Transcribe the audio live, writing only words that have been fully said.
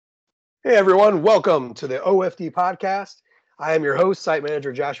Hey everyone, welcome to the OFD podcast. I am your host, site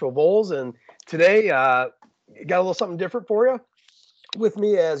manager Joshua Bowles, and today got a little something different for you. With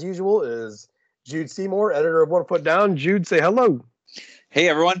me, as usual, is Jude Seymour, editor of One Foot Down. Jude, say hello. Hey,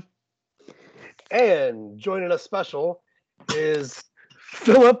 everyone. And joining us special is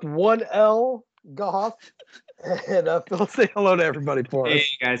Philip 1L Goff. And Phil, say hello to everybody for us. Hey,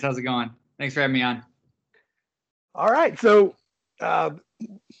 guys. How's it going? Thanks for having me on. All right, so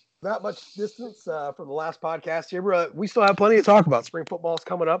not much distance from the last podcast here. We still have plenty to talk about. Spring football is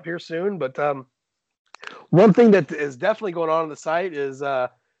coming up here soon, but one thing that is definitely going on the site is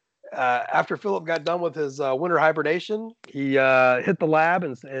after Philip got done with his winter hibernation, he hit the lab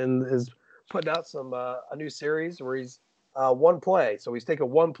and is putting out some a new series where he's one play. So he's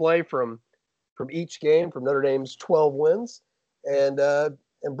taking one play from each game from Notre Dame's 12 wins and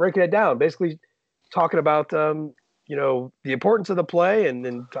breaking it down, basically talking about the importance of the play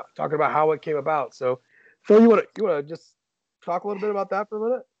and talking about how it came about. So Phil, you want to just talk a little bit about that for a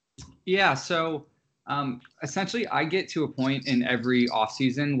minute? Yeah. So essentially, I get to a point in every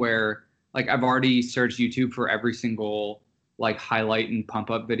offseason where I've already searched YouTube for every single highlight and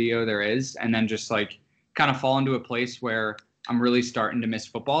pump up video there is, and then just kind of fall into a place where I'm really starting to miss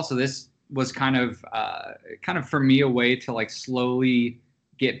football. So this was kind of for me a way to slowly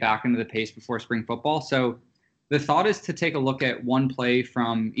get back into the pace before spring football. So the thought is to take a look at one play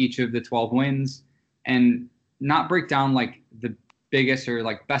from each of the 12 wins and not break down the biggest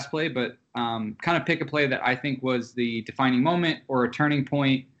or best play, but kind of pick a play that I think was the defining moment or a turning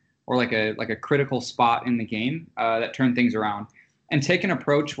point or a critical spot in the game that turned things around, and take an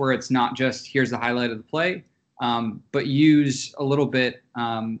approach where it's not just here's the highlight of the play, but use a little bit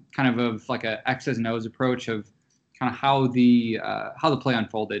kind of a X's and O's approach of kind of how the play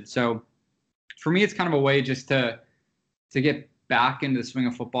unfolded. So for me, it's kind of a way just to get back into the swing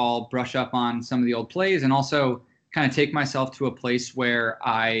of football, brush up on some of the old plays, and also kind of take myself to a place where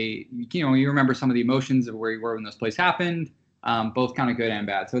you remember some of the emotions of where you were when those plays happened, both kind of good and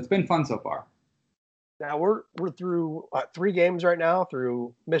bad. So it's been fun so far. Now we're through 3 games right now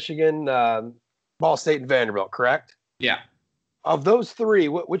through Michigan, Ball State, and Vanderbilt, correct? Yeah. Of those 3,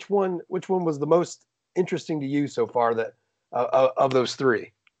 which one was the most interesting to you so far? That of those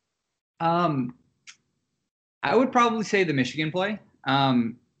 3. I would probably say the Michigan play,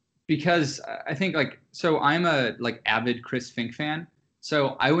 because I think so I'm a avid Chris Fink fan.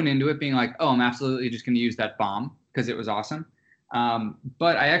 So I went into it being oh, I'm absolutely just going to use that bomb because it was awesome.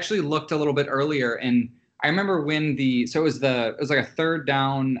 But I actually looked a little bit earlier, and I remember when it was a third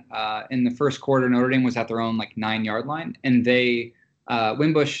down in the first quarter. Notre Dame was at their own 9-yard line, and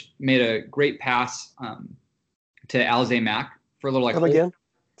Wimbush made a great pass to Alize Mack for a little Come again.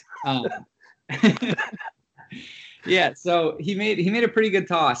 Yeah, so he made a pretty good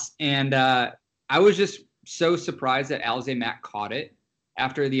toss, and I was just so surprised that Alize Mack caught it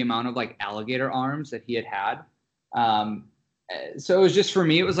after the amount of alligator arms that he had. So it was just, for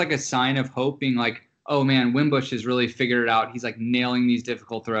me, it was a sign of hope, being oh man, Wimbush has really figured it out. He's nailing these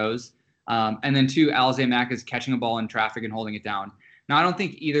difficult throws. And then 2, Alize Mack is catching a ball in traffic and holding it down. Now, I don't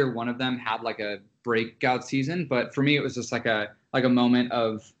think either one of them had a breakout season, but for me, it was just a moment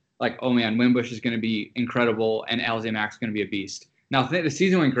of oh man, Wimbush is going to be incredible and Alize Mack's going to be a beast. Now, the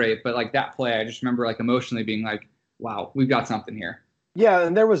season went great, but that play, I just remember emotionally being wow, we've got something here. Yeah,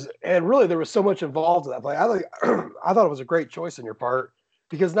 and there was so much involved in that play. I thought it was a great choice on your part,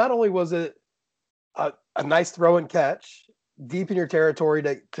 because not only was it a nice throw and catch deep in your territory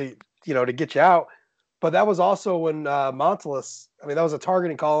to get you out, but that was also when Montelis, that was a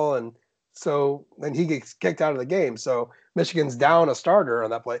targeting call, and so then he gets kicked out of the game. So Michigan's down a starter on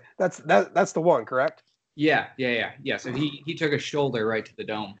that play. That's the one, correct? Yeah. So he took a shoulder right to the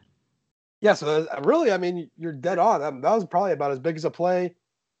dome. Yeah, so really, you're dead on. That was probably about as big as a play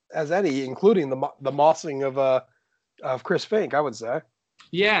as any, including the mossing of Chris Fink, I would say.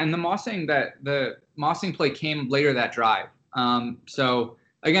 Yeah, and the mossing play came later that drive. So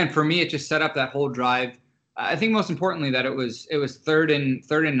again, for me, it just set up that whole drive. I think most importantly that it was third and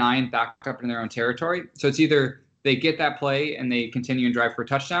 9 back up in their own territory. So it's either they get that play and they continue and drive for a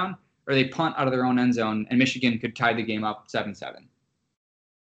touchdown, or they punt out of their own end zone and Michigan could tie the game up 7-7.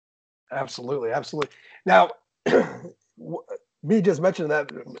 Absolutely. Now, me just mentioning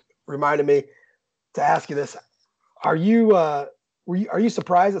that reminded me to ask you this: are you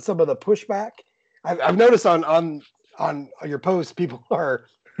surprised at some of the pushback? I've noticed on your posts, people are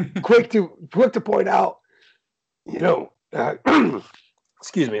quick to point out,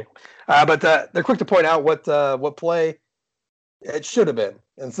 excuse me, but they're quick to point out what play it should have been,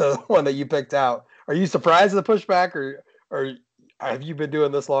 and so the one that you picked out. Are you surprised at the pushback, or have you been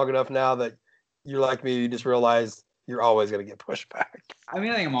doing this long enough now that you're like me, you just realize you're always going to get pushed back? I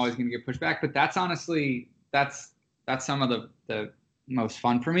mean, I think I'm always going to get pushed back, but that's honestly, that's some of the most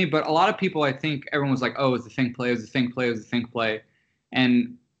fun for me. But a lot of people, I think everyone was like, oh, it was the think play, it was the think play, it was the think play.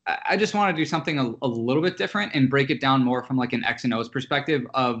 And I just want to do something a little bit different and break it down more from like an X and O's perspective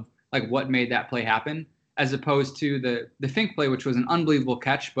of like what made that play happen, as opposed to the think play, which was an unbelievable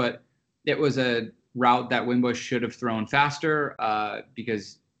catch, but it was a route that Wimbush should have thrown faster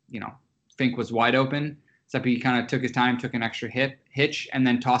because, Fink was wide open. Except he kind of took his time, took an extra hitch, and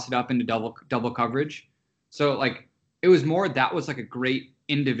then tossed it up into double coverage. So like it was more that was like a great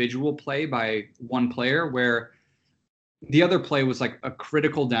individual play by one player, where the other play was like a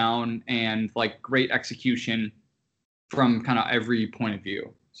critical down and like great execution from kind of every point of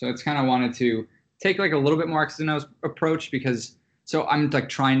view. So it's kind of wanted to take like a little bit more X and O's approach because so I'm like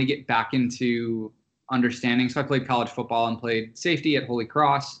trying to get back into understanding. So I played college football and played safety at Holy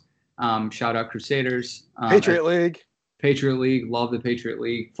Cross. Shout out Crusaders. Patriot League. Patriot League. Love the Patriot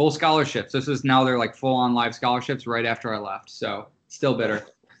League. Full scholarships. This is now they're like full on live scholarships right after I left. So still bitter.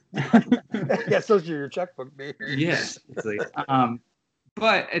 Yeah, so your checkbook, baby. Yes.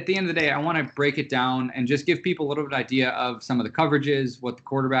 But at the end of the day, I want to break it down and just give people a little bit of idea of some of the coverages, what the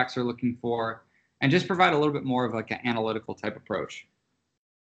quarterbacks are looking for, and just provide a little bit more of like an analytical type approach.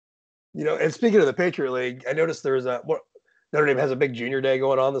 And speaking of the Patriot League, I noticed there's Notre Dame has a big junior day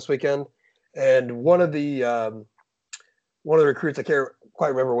going on this weekend, and one of the recruits, I can't quite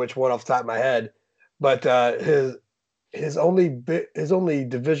remember which one off the top of my head, but his only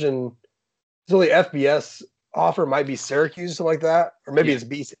FBS offer might be Syracuse, something like that, or maybe it's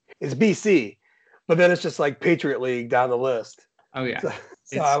BC. It's BC, but then it's just like Patriot League down the list. Oh yeah,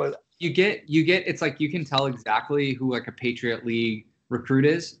 so you get it's like you can tell exactly who like a Patriot League recruit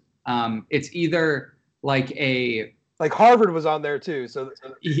is. It's either like Harvard was on there too, so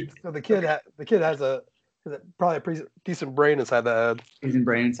the kid has probably a pretty decent brain inside that head. Decent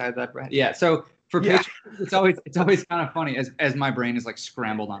brain inside that brain. Yeah. So for Patriots, it's always kind of funny as my brain is like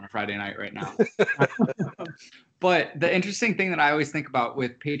scrambled on a Friday night right now. But the interesting thing that I always think about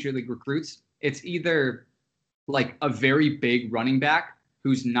with Patriot League recruits, it's either like a very big running back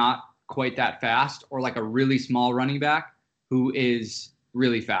who's not quite that fast, or like a really small running back who is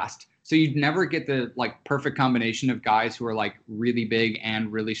really fast. So you'd never get the like perfect combination of guys who are like really big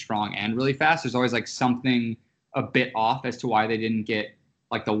and really strong and really fast. There's always like something a bit off as to why they didn't get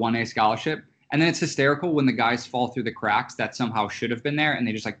like the 1A scholarship. And then it's hysterical when the guys fall through the cracks that somehow should have been there and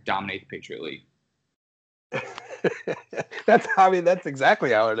they just like dominate the Patriot League. That's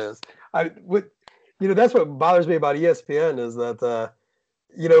exactly how it is. That's what bothers me about ESPN is that,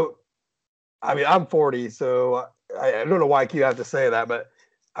 I'm 40, so I don't know why I keep having to say that, but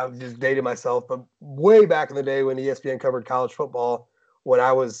I'm just dating myself. But way back in the day when ESPN covered college football, when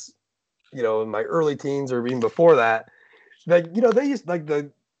I was, in my early teens or even before that, they used like the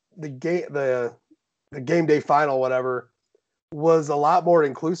game day final, whatever, was a lot more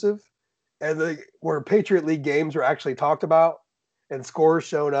inclusive, and where Patriot League games were actually talked about and scores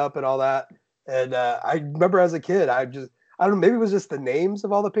showed up and all that. And I remember as a kid, I don't know, maybe it was just the names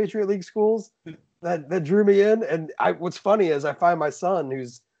of all the Patriot League schools that drew me in. And what's funny is I find my son,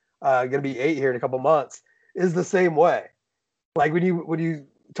 who's going to be 8 here in a couple months, is the same way. Like when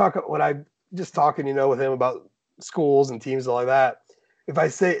I'm just talking, with him about schools and teams and all like that, if I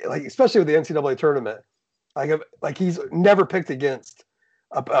say, like, especially with the NCAA tournament, like he's never picked against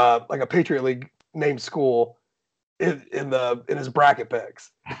like a Patriot League named school in his bracket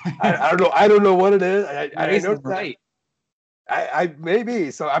picks. I don't know what it is. I know right. I maybe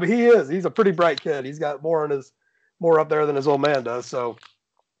so. I mean, he's a pretty bright kid. He's got more up there than his old man does. So,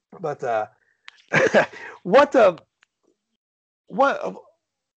 but what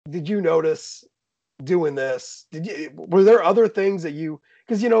did you notice doing this? Were there other things that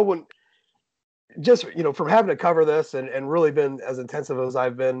because when just from having to cover this and really been as intensive as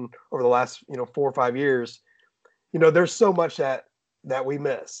I've been over the last 4 or 5 years, there's so much that we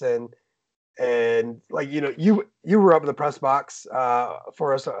miss. And like, you were up in the press box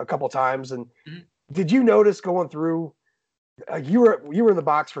for us a couple times. And did you notice going through, you were in the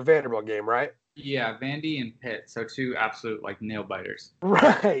box for Vanderbilt game, right? Yeah. Vandy and Pitt. So 2 absolute like nail biters.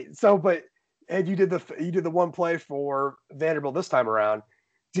 Right. So, and you did the one play for Vanderbilt this time around.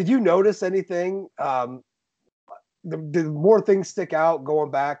 Did you notice anything? Did more things stick out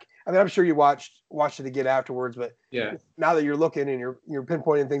going back? I mean, I'm sure you watched it again afterwards, but yeah. Now that you're looking and you're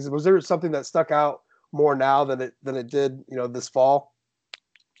pinpointing things, was there something that stuck out more now than it did, this fall?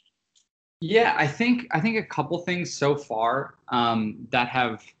 Yeah, I think a couple things so far that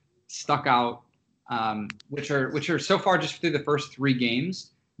have stuck out which are so far just through the first 3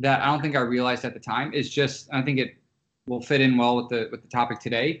 games that I don't think I realized at the time is just, I think it will fit in well with the topic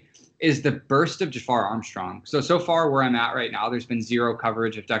today, is the burst of Jafar Armstrong. So far where I'm at right now, there's been 0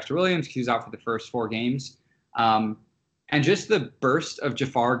 coverage of Dexter Williams. He's out for the first 4 games. And just the burst of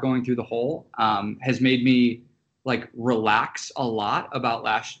Jafar going through the hole has made me like relax a lot about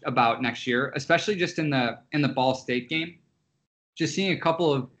next year, especially just in the Ball State game. Just seeing a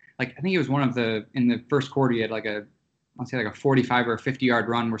couple of, like, I think it was in the first quarter, he had like I'll say like a 45 or a 50-yard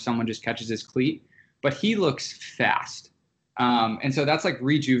run where someone just catches his cleat, but he looks fast. And so that's like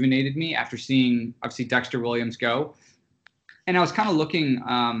rejuvenated me after seeing obviously Dexter Williams go. And I was kind of looking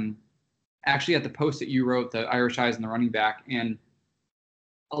actually at the post that you wrote, the Irish Eyes and the running back, and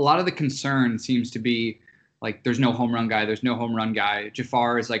a lot of the concern seems to be like there's no home run guy.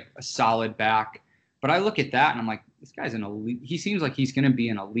 Jafar is like a solid back. But I look at that and I'm like, this guy's an elite. He seems like he's going to be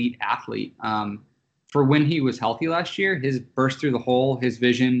an elite athlete. For when he was healthy last year, his burst through the hole, his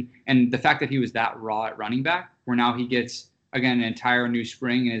vision, and the fact that he was that raw at running back, where now he gets, again, an entire new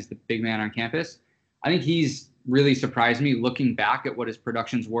spring and is the big man on campus. I think he's really surprised me looking back at what his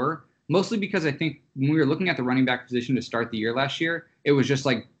productions were, mostly because I think when we were looking at the running back position to start the year last year, it was just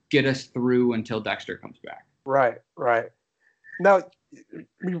like, get us through until Dexter comes back. Right. Now,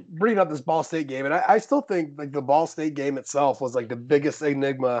 bringing up this Ball State game, and I still think like the Ball State game itself was like the biggest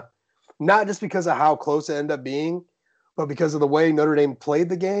enigma, not just because of how close it ended up being, but because of the way Notre Dame played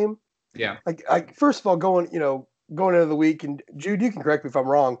the game. Yeah. Like first of all, going into the week, and Jude, you can correct me if I'm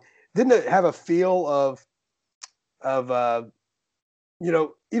wrong, didn't it have a feel of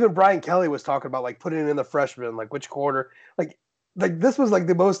even Brian Kelly was talking about like putting in the freshmen, like which quarter, like this was like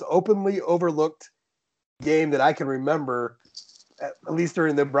the most openly overlooked game that I can remember, at least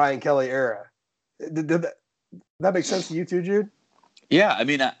during the Brian Kelly era. Did that make sense to you too, Jude? Yeah, I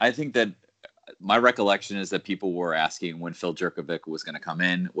mean, I think that my recollection is that people were asking when Phil Jurkovec was going to come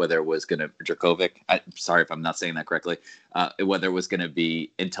in, whether it was going to sorry if I'm not saying that correctly, whether it was going to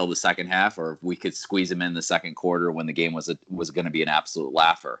be until the second half or if we could squeeze him in the second quarter when the game was going to be an absolute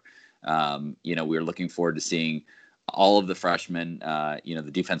laugher. We were looking forward to seeing all of the freshmen, the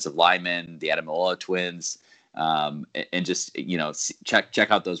defensive linemen, the Ademilola twins, and just,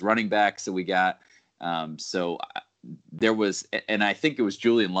 check out those running backs that we got. So there was, and I think it was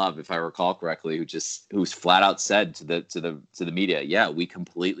Julian Love, if I recall correctly, who's flat out said to the media, yeah, we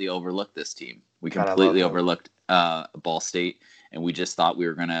completely overlooked this team. We completely overlooked Ball State, and we just thought we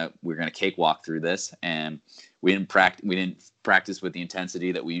were gonna cakewalk through this, and we didn't practice with the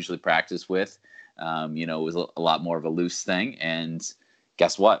intensity that we usually practice with. It was a lot more of a loose thing, and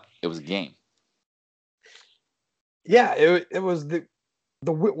guess what? It was a game. Yeah, it was the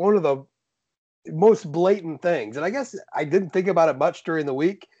one of the most blatant things, and I guess I didn't think about it much during the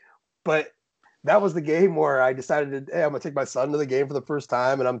week, but that was the game where I decided hey, I'm gonna take my son to the game for the first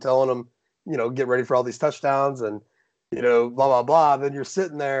time, and I'm telling him, get ready for all these touchdowns and blah blah blah. Then you're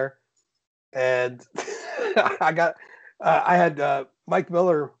sitting there, and I had Mike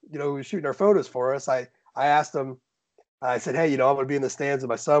Miller, who was shooting our photos for us. I asked him, I said, hey, I'm gonna be in the stands with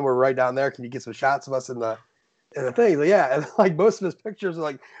my son. We're right down there. Can you get some shots of us in the thing? Like, yeah, and like most of his pictures are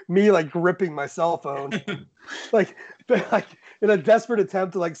like me like gripping my cell phone, like in a desperate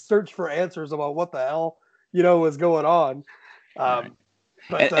attempt to like search for answers about what the hell was going on. Right.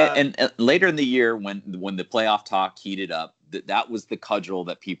 But and later in the year, when the playoff talk heated up, that was the cudgel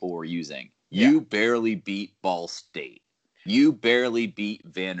that people were using. You barely beat Ball State. You barely beat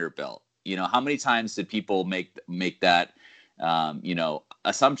Vanderbilt. How many times did people make that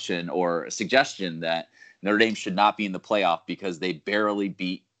assumption or suggestion that Notre Dame should not be in the playoff because they barely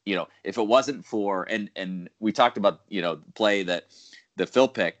beat, if it wasn't for, and we talked about, the play that Phil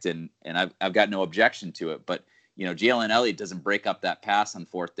picked, and I've got no objection to it, but, Jalen Elliott doesn't break up that pass on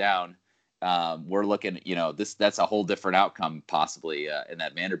fourth down. We're looking, that's a whole different outcome possibly in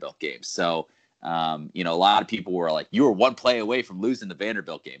that Vanderbilt game. So, a lot of people were like, you were one play away from losing the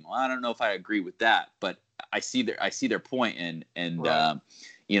Vanderbilt game. Well, I don't know if I agree with that, but I see their point, and right.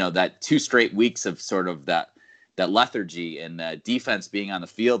 That 2 straight weeks of sort of that lethargy and defense being on the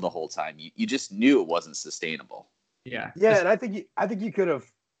field the whole time, you just knew it wasn't sustainable. Yeah. Yeah, and I think you could have,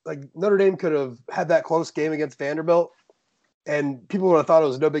 like, Notre Dame could have had that close game against Vanderbilt, and people would have thought it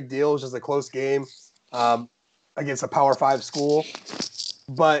was no big deal. It was just a close game against a Power 5 school.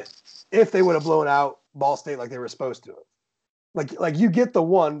 But if they would have blown out Ball State like they were supposed to, like you get the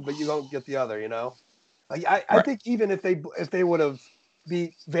one, but you don't get the other. Like I think even if they would have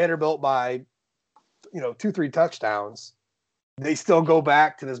beat Vanderbilt by 2-3 touchdowns, they still go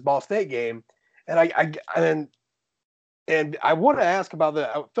back to this Ball State game. And I want to ask about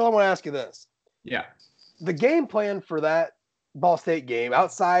Phil. I want to ask you this: Yeah. The game plan for that Ball State game,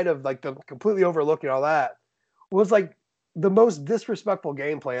 outside of like the completely overlooking all that, was like the most disrespectful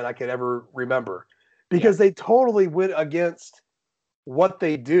game plan I could ever remember, because they totally went against what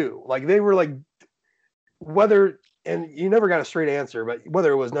they do. Like they were like, whether, and you never got a straight answer, but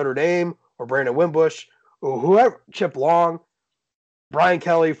whether it was Notre Dame or Brandon Wimbush or whoever, Chip Long, Brian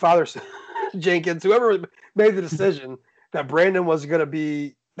Kelly, Father Jenkins, whoever made the decision that Brandon was going to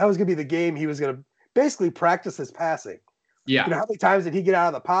be, that was going to be the game he was going to basically practice his passing. Yeah. You know, how many times did he get out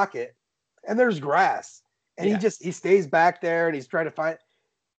of the pocket and there's grass and he stays back there and he's trying to find,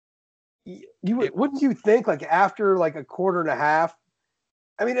 wouldn't you think like after like a quarter and a half,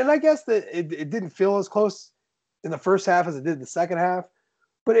 I mean, and I guess that it didn't feel as close in the first half as it did the second half,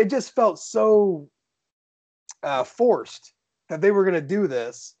 but it just felt so forced that they were going to do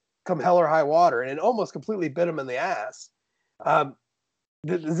this come hell or high water, and it almost completely bit them in the ass.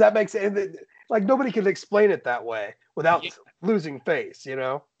 Does that make sense? Like nobody can explain it that way without losing face, you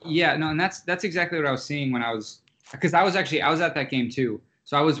know? Yeah, no, and that's exactly what I was seeing when I was at that game too.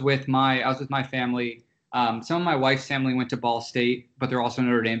 So I was with my family. Some of my wife's family went to Ball State, but they're also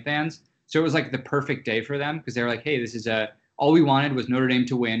Notre Dame fans. So it was like the perfect day for them because they were like, hey, this is all we wanted was Notre Dame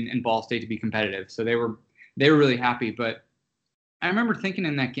to win and Ball State to be competitive. So they were really happy. But I remember thinking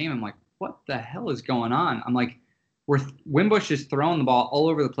in that game, I'm like, what the hell is going on? I'm like, Wimbush is throwing the ball all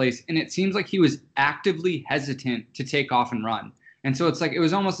over the place, and it seems like he was actively hesitant to take off and run. And so it's like it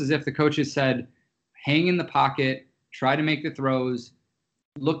was almost as if the coaches said, hang in the pocket, try to make the throws,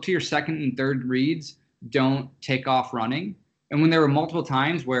 look to your second and third reads, don't take off running. And when there were multiple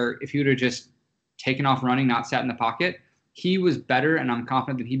times where if he would have just taken off running, not sat in the pocket, he was better, and I'm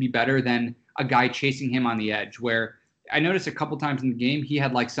confident that he'd be better than a guy chasing him on the edge, where I noticed a couple times in the game he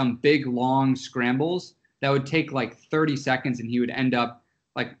had like some big, long scrambles that would take like 30 seconds, and he would end up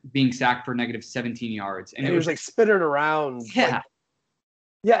like being sacked for negative 17 yards. And it was like spinning around. Yeah. Like,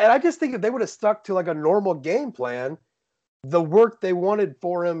 yeah, and I just think if they would have stuck to like a normal game plan, the work they wanted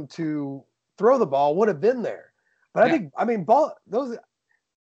for him to throw the ball would have been there. But I mean, Ball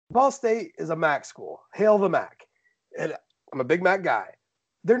State is a MAC school. Hail the MAC. And I'm a big MAC guy.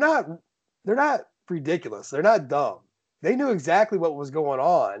 They're not ridiculous. They're not dumb. They knew exactly what was going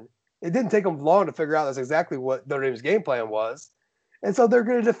on. It didn't take them long to figure out that's exactly what Notre Dame's game plan was. And so they're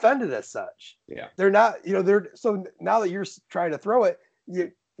going to defend it as such. Yeah. They're not, so now that you're trying to throw it,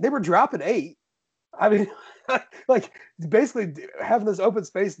 they were dropping 8. I mean, like basically having this open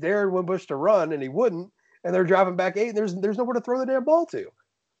space, daring Wimbush to run, and he wouldn't, and they're driving back 8. And there's nowhere to throw the damn ball to.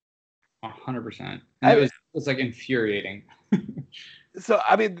 100%. And it was like infuriating. So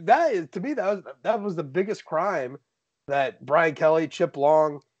I mean, that is, to me, that was the biggest crime that Brian Kelly, Chip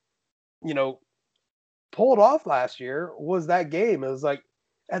Long, pulled off last year, was that game. It was like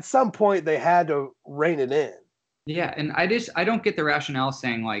at some point they had to rein it in. Yeah, and I don't get the rationale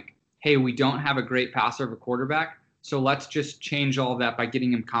saying like, hey, we don't have a great passer of a quarterback, so let's just change all of that by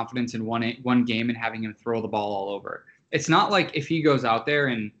getting him confidence in one game and having him throw the ball all over. It's not like if he goes out there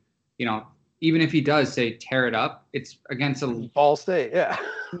and, even if he does say tear it up, it's against a Ball State, yeah.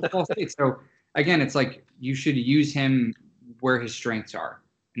 Ball State. So again, it's like you should use him where his strengths are.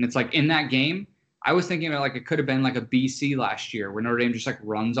 And it's like in that game, I was thinking about like it could have been like a BC last year where Notre Dame just like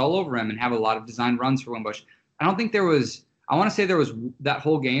runs all over him and have a lot of design runs for Wimbush. I don't think there was – I want to say there was that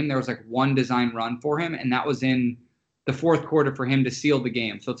whole game, there was like one design run for him, and that was in the fourth quarter for him to seal the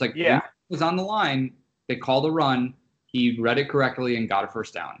game. So it's like when it was on the line, they called a run, he read it correctly and got a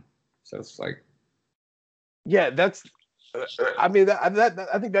first down. So it's like – yeah, that's – I mean, I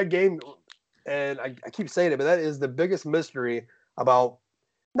think that game – and I keep saying it, but that is the biggest mystery about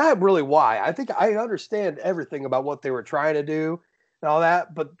not really why. I think I understand everything about what they were trying to do and all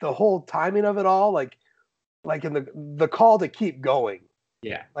that, but the whole timing of it all, like in the call to keep going.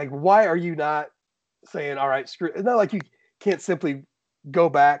 Yeah. Like, why are you not saying, all right, screw? It's not like you can't simply go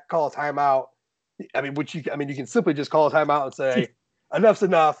back, call a timeout. I mean, you can simply just call a timeout and say, enough's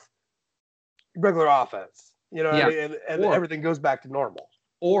enough, regular offense. You know what I mean? And everything goes back to normal.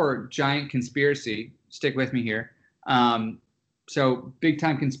 Or giant conspiracy, stick with me here. So big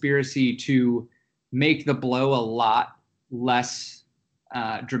time conspiracy to make the blow a lot less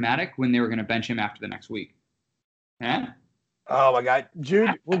dramatic when they were going to bench him after the next week. Yeah. Oh my God, Jude,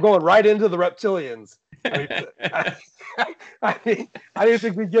 we're going right into the reptilians. I didn't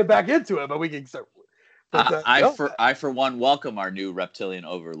think we'd get back into it, but we can start. I for one welcome our new reptilian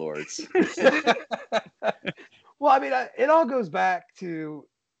overlords. Well, I mean, it all goes back to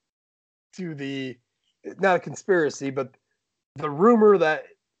the, not a conspiracy, but the rumor that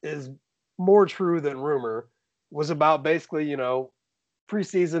is more true than rumor was about basically,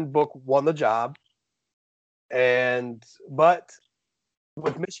 preseason, Book won the job, but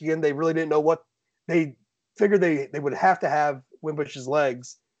with Michigan, they really didn't know what they figured they would have to have Wimbush's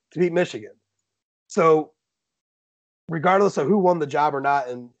legs to beat Michigan. So regardless of who won the job or not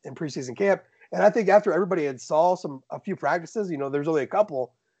in preseason camp, and I think after everybody had saw a few practices, there's only a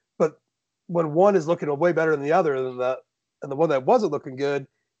couple, but when one is looking way better than the other, and the one that wasn't looking good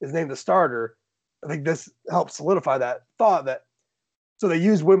is named the starter, I think this helps solidify that thought so they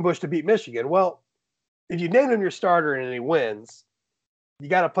used Wimbush to beat Michigan. Well, if you name him your starter and he wins, you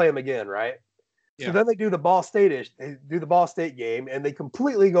got to play him again, right? Yeah. So then they do the Ball State game, and they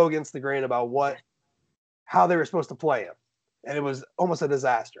completely go against the grain about how they were supposed to play him, and it was almost a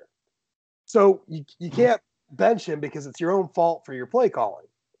disaster. So you can't bench him because it's your own fault for your play calling.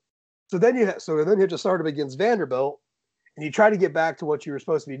 So then you have to start him against Vanderbilt, and you try to get back to what you were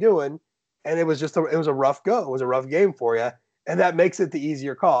supposed to be doing, and it was a rough go. It was a rough game for you, and that makes it the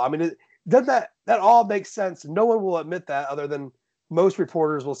easier call. I mean, doesn't that all makes sense? No one will admit that, other than most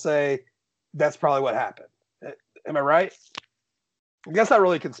reporters will say that's probably what happened. Am I right? That's not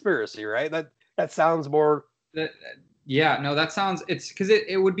really a conspiracy, right? That sounds more. Yeah, no, that sounds. It's because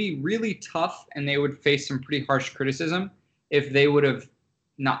it would be really tough, and they would face some pretty harsh criticism if they would have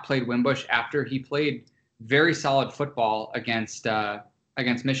not played Wimbush after he played very solid football against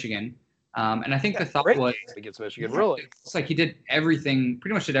Michigan. And I think the thought was against Michigan, really. It's like he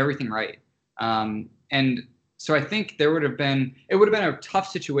pretty much did everything right. And so I think it would have been a tough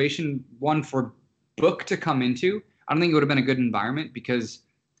situation, one for Book to come into. I don't think it would have been a good environment because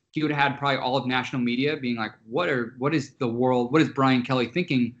he would have had probably all of national media being like, what is Brian Kelly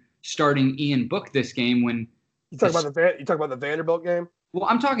thinking starting Ian Book this game when you talk about the Vanderbilt game? Well,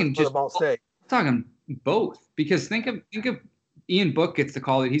 I'm talking just Ball State. I'm talking both, because think of Ian Book gets the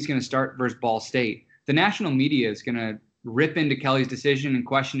call that he's going to start versus Ball State. The national media is going to rip into Kelly's decision and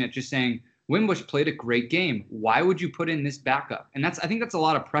question it, just saying Wimbush played a great game. Why would you put in this backup? And I think that's a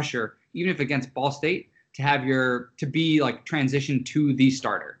lot of pressure, even if against Ball State, to be like transitioned to the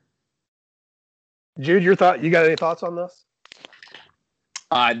starter. Jude, you got any thoughts on this?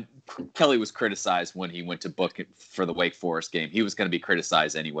 Kelly was criticized when he went to Book for the Wake Forest game. He was going to be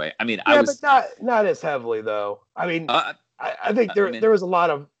criticized anyway. I mean, but not as heavily though. I mean, I think there was a lot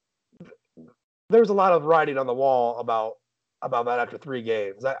of writing on the wall about that after 3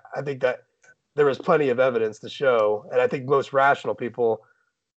 games. I think that there was plenty of evidence to show, and I think most rational people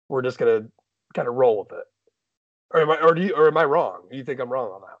were just going to kind of roll with it. Or am I wrong? Do you think I'm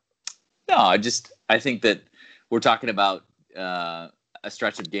wrong on that? No, I think that we're talking about a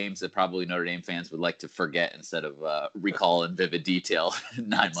stretch of games that probably Notre Dame fans would like to forget instead of recall in vivid detail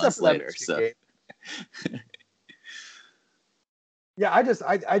 9 months later. So, yeah,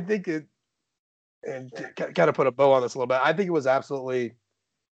 I think it, and kind of put a bow on this a little bit. I think it was absolutely.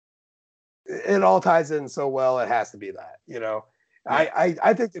 It all ties in so well. It has to be that, Yeah.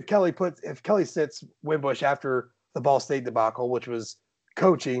 I think if Kelly sits Wimbush after the Ball State debacle, which was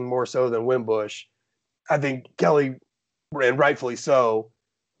coaching more so than Wimbush, I think Kelly, and rightfully so,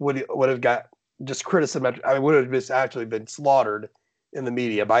 would have got just criticism. I mean, would have just actually been slaughtered in the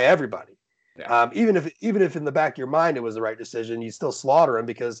media by everybody. Yeah. Even if in the back of your mind it was the right decision, you still slaughter him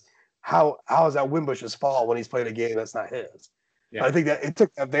because how is that Wimbush's fault when he's playing a game that's not his? Yeah. I think that it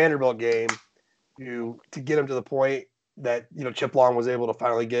took that Vanderbilt game to get him to the point that Chip Long was able to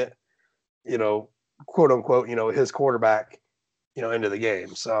finally get quote unquote his quarterback into the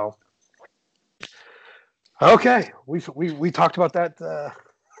game. So okay, we talked about that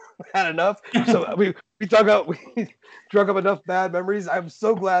had enough. So we drug up enough bad memories. I'm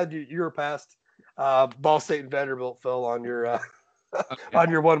so glad you were past Ball State and Vanderbilt, Phil, on your on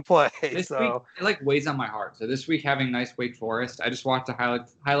your one play. This week, it weighs on my heart. So this week, having nice Wake Forest, I just watched the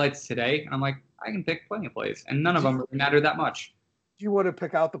highlights today, and I'm like, I can pick plenty of plays, and none of them really matter that much. Do you want to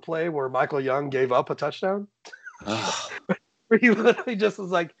pick out the play where Michael Young gave up a touchdown? Where he literally just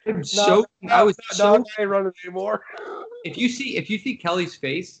was like, I ain't running anymore. If you see Kelly's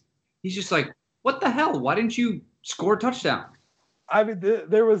face, he's just like, what the hell? Why didn't you score a touchdown? I mean,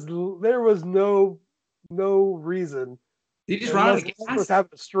 there was no reason. He just ran out of gas. He was having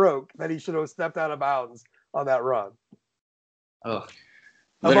a stroke that he should have stepped out of bounds on that run. Oh,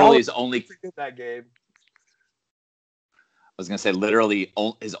 literally his only that game. I was gonna say literally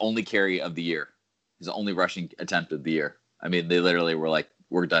his only carry of the year, his only rushing attempt of the year. I mean, they literally were like,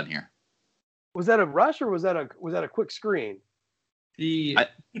 "We're done here." Was that a rush or was that a quick screen? I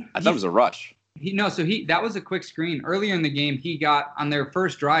thought it was a rush. That was a quick screen. Earlier in the game, he got on their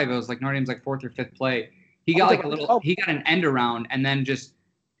first drive. It was like Notre Dame's 4th or 5th play. He got he got an end around, and then just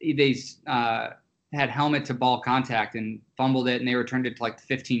had helmet to ball contact and fumbled it, and they returned it to like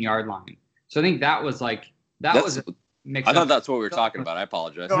the 15-yard line. So I think that was a mix. I thought that's what we were talking about. I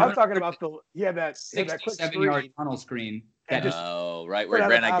apologize. No, I'm talking about that 7-yard tunnel screen. Right, where it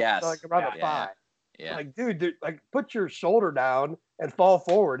ran out of gas. Like around the 5. Yeah. Like, dude, like put your shoulder down and fall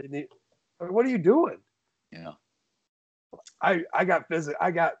forward. And what are you doing? Yeah. I got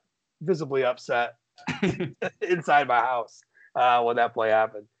visibly upset inside my house when that play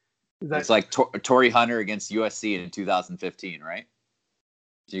happened. It's like Torrey Hunter against USC in 2015, right?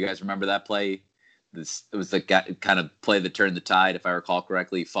 Do you guys remember that play? It was the kind of play that turned the tide, if I recall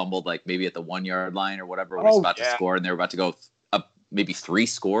correctly. He fumbled like maybe at the 1-yard line or whatever. He was about to score, and they were about to go up maybe 3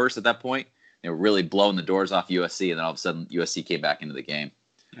 scores at that point. They were really blowing the doors off USC, and then all of a sudden USC came back into the game.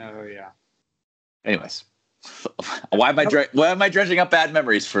 Oh yeah. Anyways, why am I dredging up bad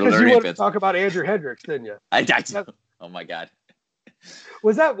memories for Larry? You wanted to Fitz? talk about Andrew Hendricks, didn't you? Oh my God.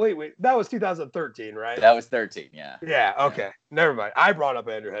 Was that wait? That was 2013, right? That was 13. Yeah. Yeah. Okay. Yeah. Never mind. I brought up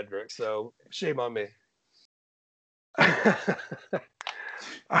Andrew Hendricks, so shame on me.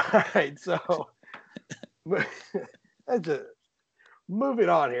 All right. So moving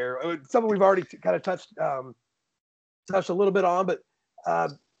on here. Something we've already kind of touched a little bit on, but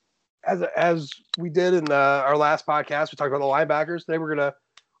as we did in our last podcast, we talked about the linebackers. Today we're going to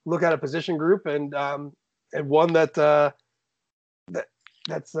look at a position group and one that's a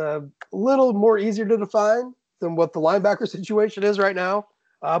little more easier to define than what the linebacker situation is right now.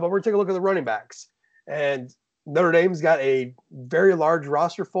 But we're going to take a look at the running backs. And Notre Dame's got a very large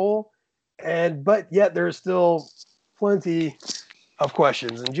roster full, but yet there's still plenty of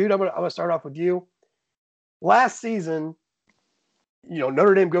questions. And Jude, I'm gonna start off with you. Last season,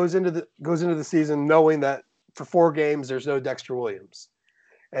 Notre Dame goes into the season knowing that for 4 games there's no Dexter Williams,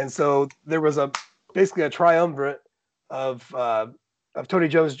 and so there was basically a triumvirate of Tony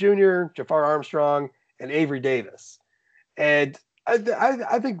Jones Jr., Jafar Armstrong, and Avery Davis. And I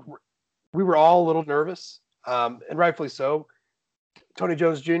think we were all a little nervous, and rightfully so. Tony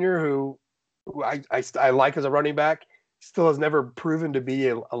Jones Jr., who I like as a running back, still has never proven to be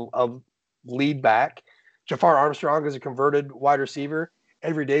a lead back. Jafar Armstrong is a converted wide receiver.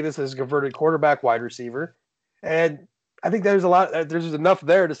 Avery Davis is a converted quarterback wide receiver. And I think there's enough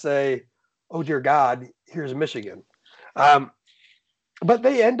there to say, oh, dear God, here's Michigan. But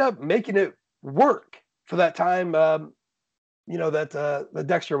they end up making it work for that time, that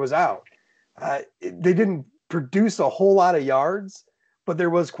Dexter was out. They didn't produce a whole lot of yards, but there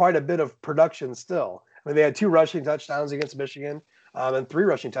was quite a bit of production still. I mean, they had 2 rushing touchdowns against Michigan and 3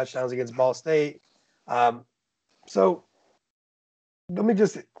 rushing touchdowns against Ball State. So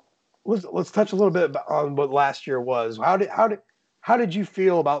let's touch a little bit on what last year was. How did you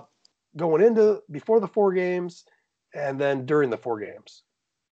feel about going into before the 4 games and then during the 4 games?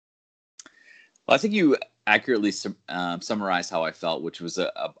 Well, I think you accurately summarized how I felt, which was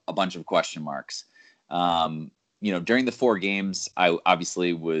a bunch of question marks. During the 4 games, I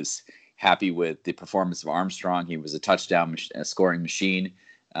obviously was happy with the performance of Armstrong. He was a touchdown scoring machine.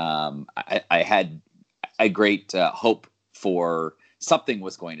 I had a great hope for something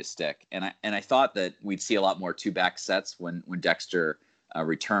was going to stick, and I thought that we'd see a lot more 2-back sets when Dexter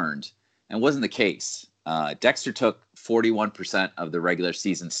returned, and it wasn't the case. Dexter took 41% of the regular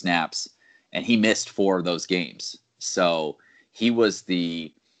season snaps, and he missed 4 of those games. So he was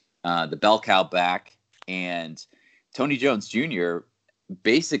the bell cow back, and Tony Jones Jr.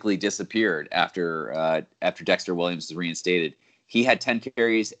 basically disappeared after Dexter Williams was reinstated. He had 10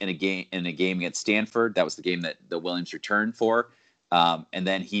 carries in a game against Stanford. That was the game that the Williams returned for. And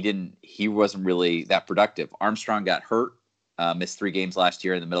then he wasn't really that productive. Armstrong got hurt, missed 3 games last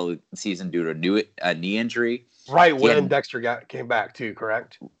year in the middle of the season due to a knee injury. Right when Dexter came back too,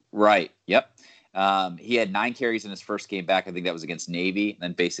 correct? Right. Yep. He had 9 carries in his first game back. I think that was against Navy, and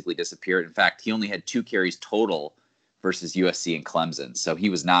then basically disappeared. In fact, he only had 2 carries total versus USC and Clemson. So he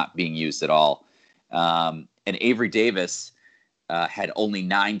was not being used at all. And Avery Davis had only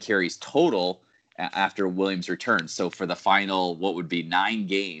 9 carries total after Williams returned. So for the final, what would be 9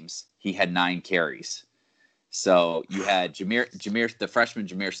 games, he had 9 carries. So you had the freshman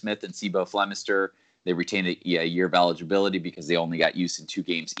Jameer Smith and Sebo Flemister. They retained a year of eligibility because they only got used in 2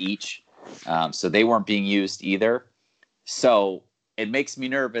 games each. So they weren't being used either. So it makes me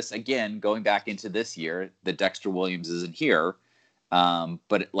nervous, again, going back into this year, that Dexter Williams isn't here.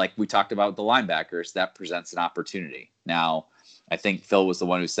 But like we talked about with the linebackers, that presents an opportunity. Now, I think Phil was the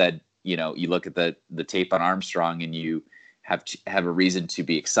one who said, you look at the tape on Armstrong and you have a reason to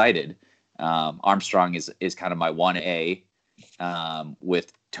be excited. Armstrong is kind of my 1A,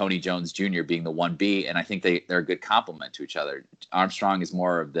 with Tony Jones Jr. being the 1B, and I think they're a good complement to each other. Armstrong is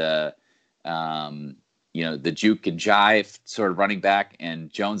more of the the juke and jive sort of running back, and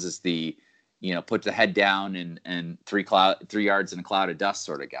Jones is the, put the head down and 3 yards in a cloud of dust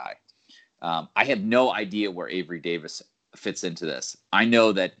sort of guy. I have no idea where Avery Davis fits into this. I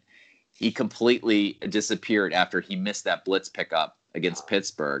know that he completely disappeared after he missed that blitz pickup against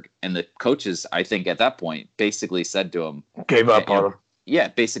Pittsburgh. And the coaches, I think at that point, basically said to him, gave up on him. Yeah,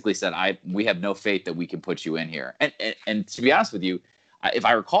 basically said, we have no faith that we can put you in here. And to be honest with you, if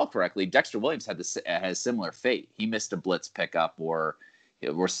I recall correctly, Dexter Williams had a similar fate. He missed a blitz pickup or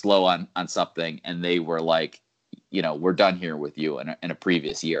were slow on something, and they were like, we're done here with you in a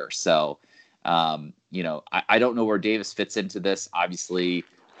previous year. So, I don't know where Davis fits into this. Obviously,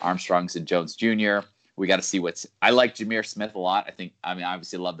 Armstrong's and Jones Jr. We got to see I like Jameer Smith a lot. I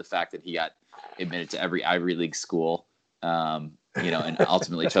obviously love the fact that he got admitted to every Ivy League school, and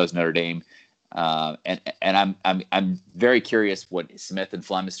ultimately chose Notre Dame. And I'm very curious what Smith and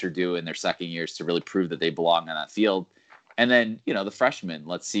Flemister do in their second years to really prove that they belong on that field. And then, the freshmen,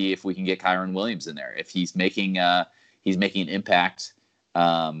 let's see if we can get Kyron Williams in there. If he's making an impact,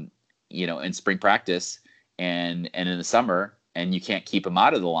 in spring practice and in the summer, and you can't keep him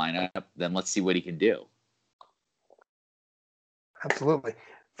out of the lineup, then let's see what he can do. Absolutely.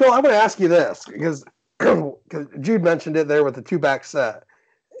 Phil, I'm going to ask you this because Jude mentioned it there with the 2-back set.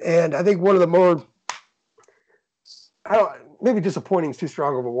 And I think one of the more, maybe disappointing is too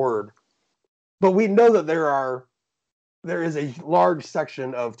strong of a word, but we know that there is a large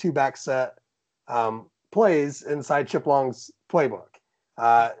section of 2-back set plays inside Chip Long's playbook.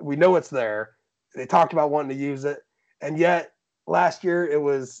 We know it's there. They talked about wanting to use it. And yet last year it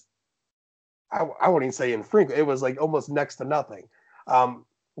was, I wouldn't even say infrequent. It was like almost next to nothing.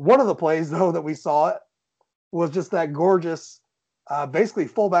 One of the plays though that we saw it was just that gorgeous, basically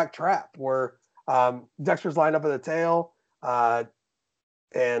fullback trap where Dexter's lined up at the tail and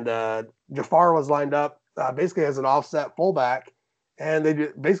Jafar was lined up basically as an offset fullback, and they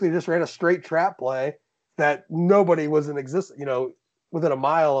basically just ran a straight trap play that nobody was in existence, within a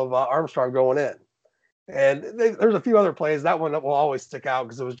mile of Armstrong going in. And there's a few other plays. That one will always stick out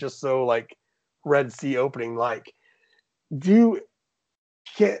because it was just so like Red Sea opening like.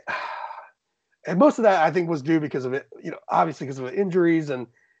 And most of that I think was due because of it, obviously because of the injuries and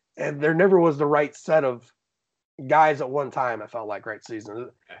there never was the right set of guys at one time. It felt like right season.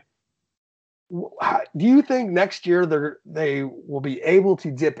 Okay. Do you think next year they will be able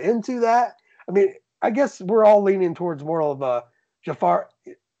to dip into that? I mean, I guess we're all leaning towards more of a Jafar.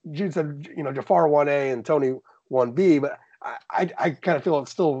 Jude said, Jafar 1A and Tony 1B, but I kind of feel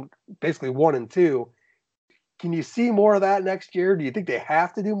it's still basically 1 and 2. Can you see more of that next year? Do you think they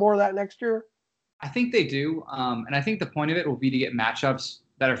have to do more of that next year? I think they do. And I think the point of it will be to get matchups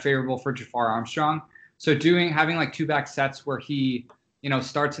that are favorable for Jafar Armstrong. So having like 2-back sets where he,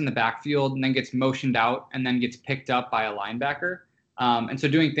 starts in the backfield and then gets motioned out and then gets picked up by a linebacker. And so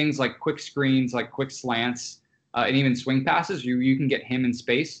doing things like quick screens, like quick slants, and even swing passes, you can get him in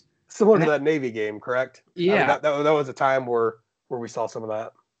space. Similar to that Navy game, correct? Yeah. That was a time where we saw some of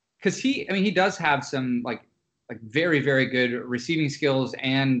that. Because he does have some like very, very good receiving skills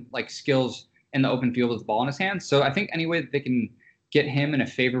and like skills in the open field with the ball in his hands. So I think any way that they can get him in a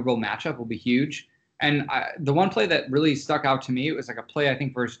favorable matchup will be huge. And the one play that really stuck out to me, it was like a play, I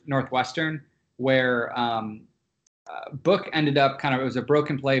think, versus Northwestern, where Book ended up it was a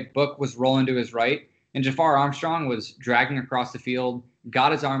broken play. Book was rolling to his right, and Jafar Armstrong was dragging across the field,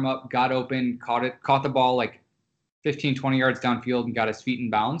 got his arm up, got open, caught the ball like 15, 20 yards downfield and got his feet in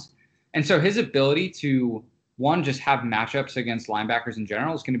bounds. And so his ability to, one, just have matchups against linebackers in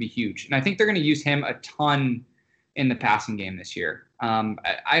general is going to be huge. And I think they're going to use him a ton in the passing game this year.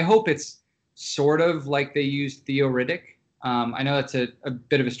 I hope it's sort of like they used Theo Riddick. I know that's a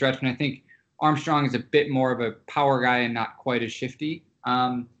bit of a stretch, and I think Armstrong is a bit more of a power guy and not quite as shifty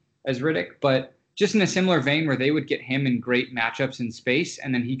as Riddick, but just in a similar vein where they would get him in great matchups in space,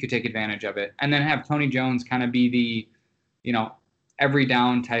 and then he could take advantage of it, and then have Tony Jones kind of be the, every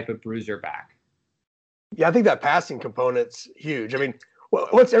down type of bruiser back. Yeah, I think that passing component's huge. I mean,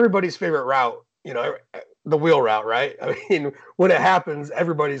 what's everybody's favorite route? The wheel route, right? I mean, when it happens,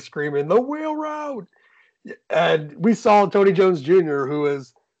 everybody's screaming, the wheel route. And we saw Tony Jones Jr., who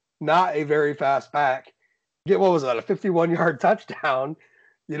is not a very fast back, get, what was that, a 51-yard touchdown,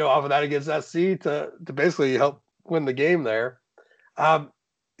 off of that against SC to basically help win the game there.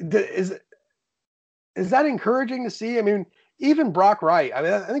 Is that encouraging to see? I mean, even Brock Wright,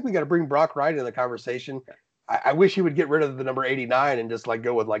 I think we got to bring Brock Wright into the conversation. I wish he would get rid of the number 89 and just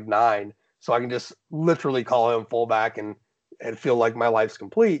go with 9. So I can just literally call him fullback and feel like my life's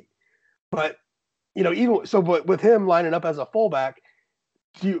complete. But, even so, but with him lining up as a fullback,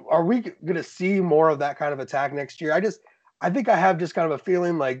 Are we going to see more of that kind of attack next year? I think I have just kind of a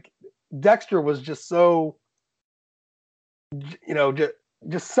feeling like Dexter was just so,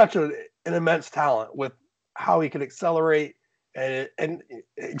 just such an immense talent with how he could accelerate and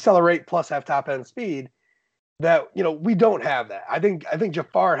accelerate plus have top end speed that, we don't have that. I think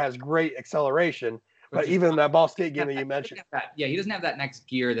Jafar has great acceleration, but even that Ball State game that you mentioned. He doesn't have that next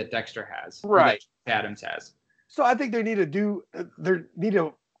gear that Dexter has. Right. That Adams has. So I think they need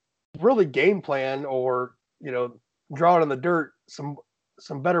to really game plan or, draw it in the dirt, some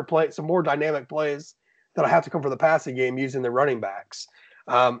better play, some more dynamic plays that'll have to come for the passing game using the running backs.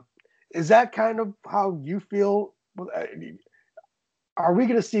 Is that kind of how you feel? Are we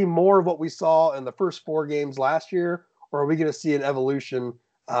going to see more of what we saw in the first 4 games last year, or are we going to see an evolution,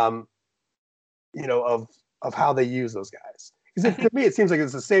 of how they use those guys? Because to me, it seems like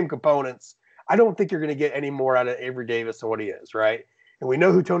it's the same components. I don't think you're going to get any more out of Avery Davis than what he is, right? And we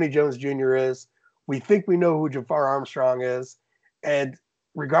know who Tony Jones Jr. is. We think we know who Jafar Armstrong is, and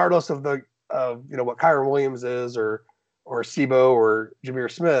regardless of what Kyren Williams is, or Sebo or Jameer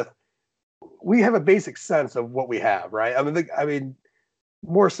Smith, we have a basic sense of what we have, right? I mean,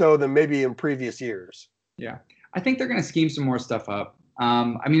 more so than maybe in previous years. Yeah, I think they're going to scheme some more stuff up.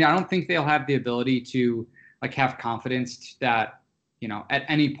 I don't think they'll have the ability to have confidence that at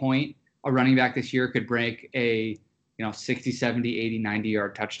any point a running back this year could break a 60, 70, 80,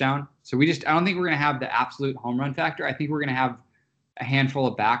 90-yard touchdown. So I don't think we're going to have the absolute home run factor. I think we're going to have a handful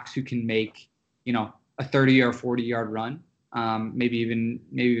of backs who can make, a 30 or 40-yard run, maybe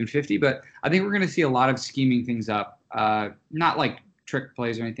even 50. But I think we're going to see a lot of scheming things up, not like trick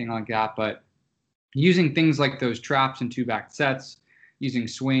plays or anything like that, but using things like those traps and 2-back sets, using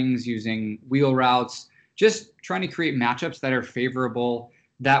swings, using wheel routes, just trying to create matchups that are favorable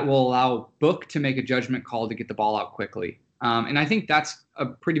that will allow Book to make a judgment call to get the ball out quickly. And I think that's a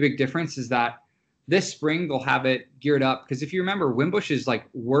pretty big difference, is that this spring they'll have it geared up. Because if you remember, Wimbush's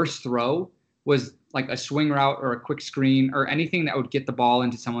worst throw was a swing route or a quick screen or anything that would get the ball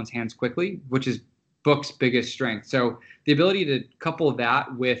into someone's hands quickly, which is Book's biggest strength. So the ability to couple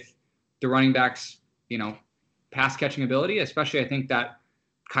that with the running back's, pass catching ability, especially I think that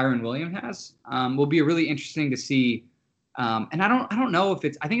Kyren Williams has, will be really interesting to see. And I don't know if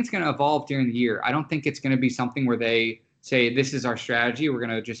I think it's going to evolve during the year. I don't think it's going to be something where they say, this is our strategy, we're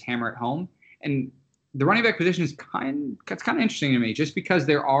going to just hammer it home. And the running back position is kind of interesting to me, just because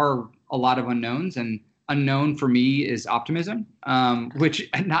there are a lot of unknowns, and unknown for me is optimism, which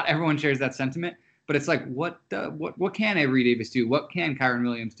not everyone shares that sentiment, but it's what can Avery Davis do? What can Kyren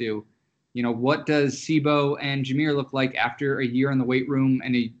Williams do? What does Sebo and Jameer look like after a year in the weight room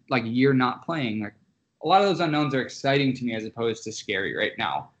and a year not playing? A lot of those unknowns are exciting to me as opposed to scary right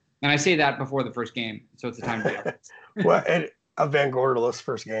now. And I say that before the first game, so it's a time to Well, and a Van Gorderless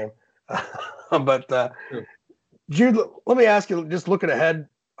first game. But Jude, let me ask you, just looking ahead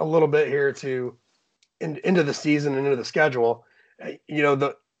a little bit here into the season and into the schedule,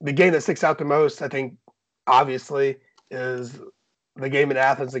 the game that sticks out the most, I think, obviously, is the game in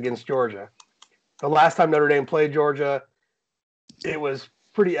Athens against Georgia. The last time Notre Dame played Georgia, it was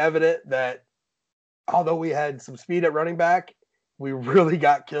pretty evident that although we had some speed at running back, we really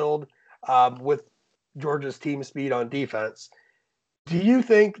got killed with Georgia's team speed on defense. Do you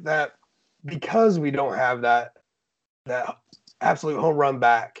think that because we don't have that absolute home run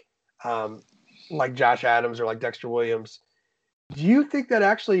back like Josh Adams or like Dexter Williams, do you think that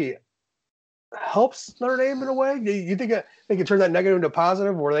actually helps Notre Dame in a way? Do you think they can turn that negative into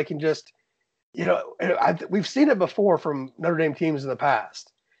positive, where they can just, we've seen it before from Notre Dame teams in the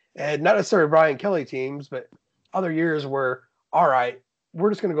past, and not necessarily Brian Kelly teams, but other years where, all right, we're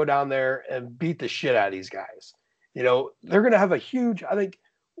just going to go down there and beat the shit out of these guys. They're going to have a huge, I think,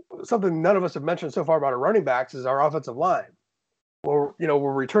 something none of us have mentioned so far about our running backs is our offensive line. Well,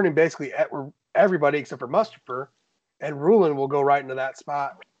 we're returning basically everybody except for Mustapher, and Rulin will go right into that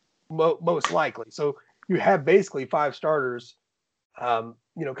spot most likely. So you have basically 5 starters,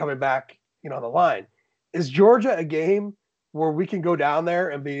 coming back, on the line. Is Georgia a game where we can go down there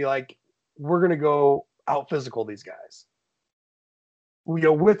and be like, we're going to go out physical these guys,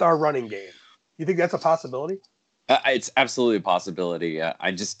 with our running game? You think that's a possibility? It's absolutely a possibility.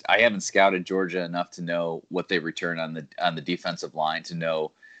 I haven't scouted Georgia enough to know what they return on the defensive line to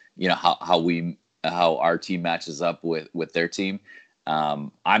know, how our team matches up with their team.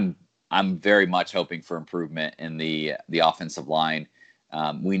 I'm very much hoping for improvement in the offensive line.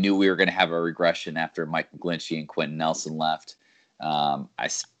 We knew we were going to have a regression after Mike McGlinchey and Quentin Nelson left. I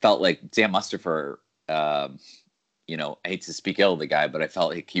felt like Dan Mustapher, I hate to speak ill of the guy, but I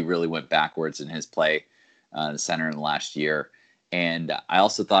felt like he really went backwards in his play the center in the last year. And I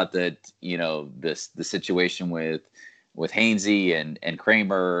also thought that, the situation with Hainsey and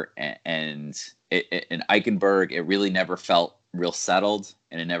Kramer and Eichenberg, it really never felt real settled,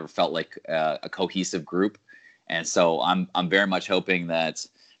 and it never felt like a cohesive group. And so I'm very much hoping that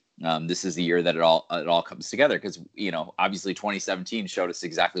this is the year that it all comes together, because obviously 2017 showed us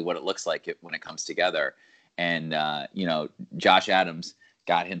exactly what it looks like when it comes together. And Josh Adams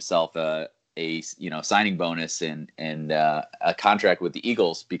got himself a signing bonus and a contract with the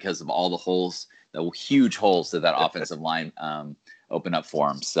Eagles because of all the huge holes that offensive line opened up for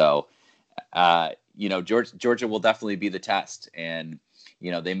him. So Georgia will definitely be the test, and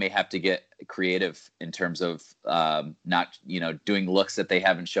they may have to get creative in terms of not doing looks that they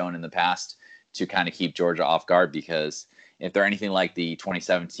haven't shown in the past to kind of keep Georgia off guard, because if they're anything like the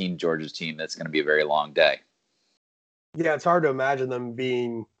 2017 Georgia team, that's going to be a very long day. Yeah, it's hard to imagine them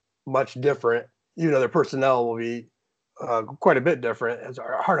being much different. Their personnel will be quite a bit different. It's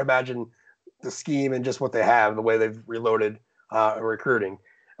hard to imagine the scheme and just what they have, the way they've reloaded recruiting.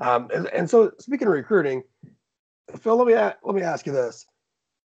 And so, speaking of recruiting, Phil, let me ask you this.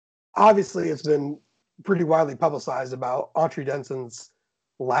 Obviously, it's been pretty widely publicized about Autry Denson's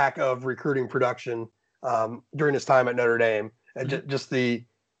lack of recruiting production during his time at Notre Dame, and just the,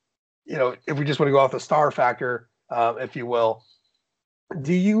 if we just want to go off the star factor, if you will,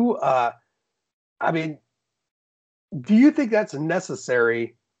 do you think that's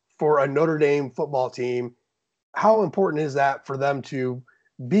necessary for a Notre Dame football team? How important is that for them to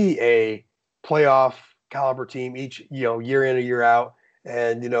be a playoff caliber team each, year in and year out,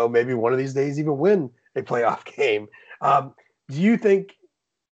 and, maybe one of these days even win a playoff game? Do you think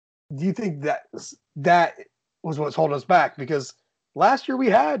that was what's holding us back? Because last year we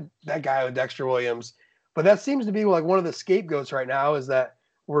had that guy with Dexter Williams, but that seems to be like one of the scapegoats right now, is that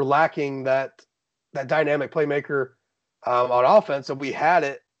we're lacking that dynamic playmaker on offense. And we had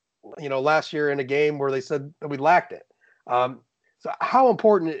it, last year in a game where they said that we lacked it. So how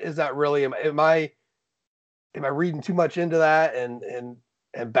important is that really? Am I reading too much into that and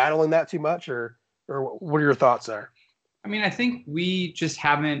battling that too much, or what are your thoughts there? I mean, I think we just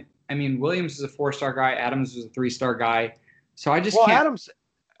haven't. I mean, Williams is a 4-star guy. Adams was a 3-star guy. So I just can't. Adams,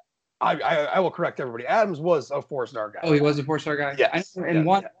 I will correct everybody. Adams was a 4-star guy. Oh, he was a 4-star guy? Yes. I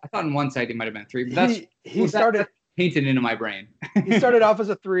thought in one side he might have been 3. But that's painted into my brain. He started off as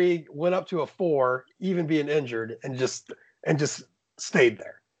a 3, went up to a 4, even being injured, and just stayed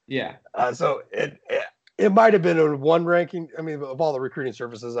there. Yeah. So it might have been in one ranking. I mean, of all the recruiting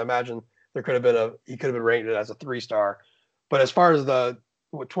services, I imagine he could have been ranked as a 3-star. But as far as the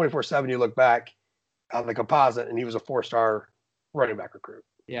 24/7, you look back on the composite, and he was a 4-star running back recruit.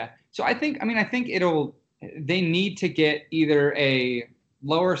 Yeah. So I think they need to get either a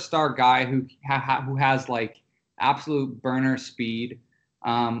lower star guy who has like absolute burner speed,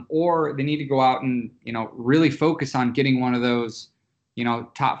 or they need to go out and, really focus on getting one of those,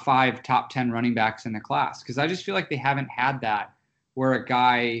 top 5, top 10 running backs in the class. Cause I just feel like they haven't had that, where a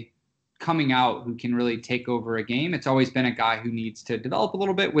guy coming out who can really take over a game. It's always been a guy who needs to develop a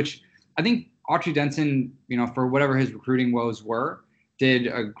little bit, which I think Autry Denson, for whatever his recruiting woes were, did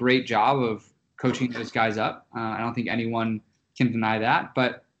a great job of coaching those guys up. I don't think anyone can deny that,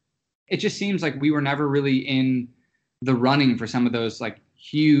 but it just seems like we were never really in the running for some of those like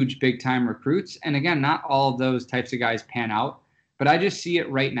huge big time recruits. And again, not all of those types of guys pan out, but I just see it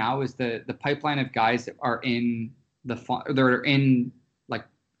right now as the pipeline of guys that are in like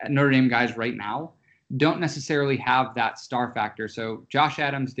Notre Dame guys right now don't necessarily have that star factor. So Josh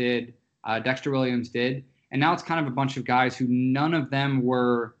Adams did, Dexter Williams did, and now it's kind of a bunch of guys who none of them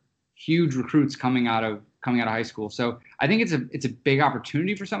were huge recruits coming out of high school. So I think it's a big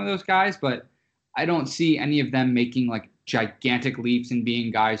opportunity for some of those guys, but I don't see any of them making like gigantic leaps and being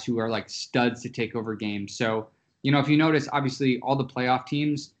guys who are like studs to take over games. So, if you notice, obviously all the playoff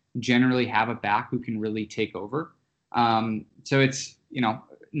teams generally have a back who can really take over. So it's,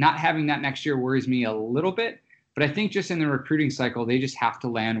 not having that next year worries me a little bit, but I think just in the recruiting cycle, they just have to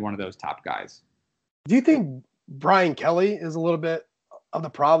land one of those top guys. Do you think Brian Kelly is a little bit of the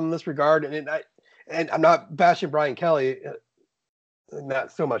problem in this regard? And I'm not bashing Brian Kelly,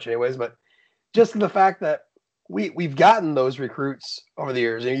 not so much anyways, but just the fact that we've gotten those recruits over the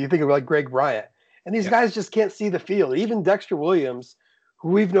years. And you think of like Greg Bryant, and these guys just can't see the field. Even Dexter Williams, who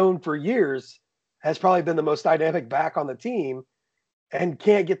we've known for years, has probably been the most dynamic back on the team and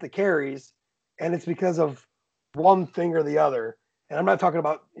can't get the carries. And it's because of one thing or the other. And I'm not talking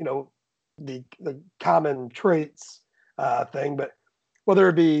about, the common traits thing, but whether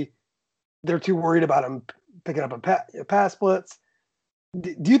it be they're too worried about him picking up a pass splits.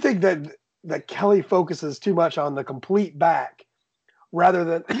 Do you think that Kelly focuses too much on the complete back rather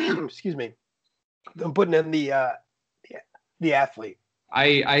than excuse me, than putting in the athlete.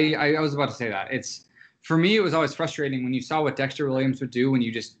 I was about to say that. It's for me, it was always frustrating when you saw what Dexter Williams would do when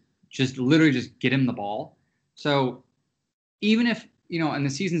you just literally just get him the ball. So even if, in the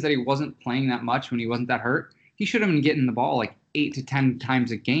seasons that he wasn't playing that much, when he wasn't that hurt, he should have been getting the ball like 8 to 10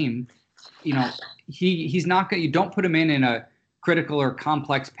 times a game. He's not going. You don't put him in a critical or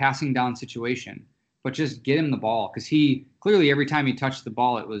complex passing down situation, but just get him the ball, because he clearly every time he touched the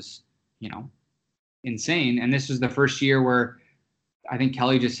ball, it was insane. And this was the first year where I think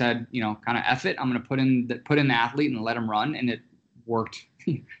Kelly just said, kind of F it. I'm going to put in the athlete and let him run, and it worked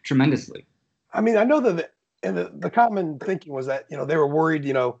tremendously. I mean, I know that and the common thinking was that they were worried,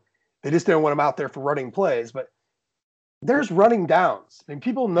 they just didn't want him out there for running plays, but there's running downs. I mean,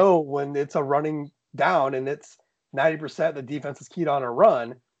 people know when it's a running down and it's 90% the defense is keyed on a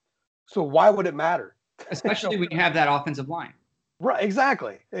run. So why would it matter? Especially when you have that offensive line. Right.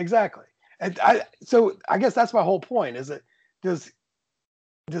 Exactly. And so I guess that's my whole point, is that does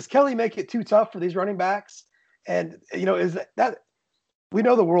Kelly make it too tough for these running backs? And, is that we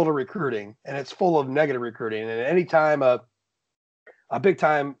know the world of recruiting, and it's full of negative recruiting. And anytime a big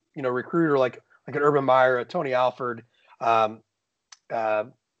time, recruiter like an Urban Meyer, a Tony Alford, what's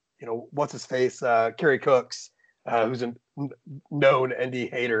his face, Kerry Cooks, who's a known ND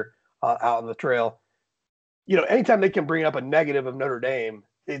hater out on the trail. Anytime they can bring up a negative of Notre Dame,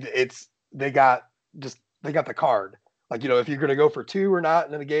 they got the card. Like, if you're going to go for 2 or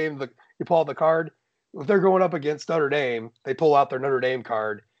not in the game, you pull out the card. If they're going up against Notre Dame, they pull out their Notre Dame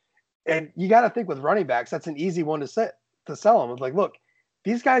card. And you got to think with running backs, that's an easy one to sell them. It's like, look,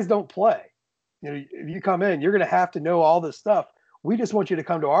 these guys don't play. If you come in, you're going to have to know all this stuff. We just want you to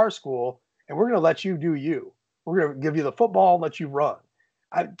come to our school, and we're going to let you do you. We're going to give you the football and let you run.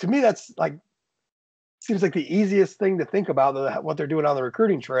 To me, that's seems like the easiest thing to think about, what they're doing on the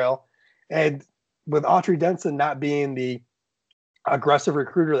recruiting trail. And with Autry Denson not being the aggressive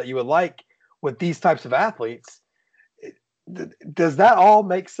recruiter that you would like with these types of athletes, does that all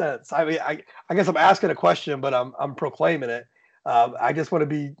make sense? I mean, I guess I'm asking a question, but I'm proclaiming it. I just want to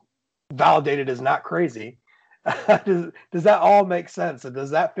be validated as not crazy. Does that all make sense? And does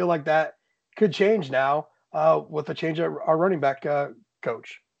that feel like that could change now with the change of our running back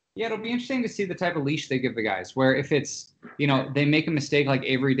coach? Yeah, it'll be interesting to see the type of leash they give the guys, where if it's, they make a mistake like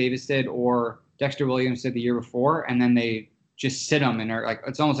Avery Davis did or Dexter Williams did the year before, and then they just sit them and are like,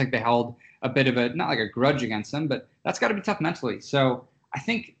 it's almost like they held a bit of not like a grudge against them, but that's got to be tough mentally. So I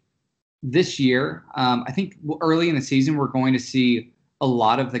think this year, I think early in the season, we're going to see a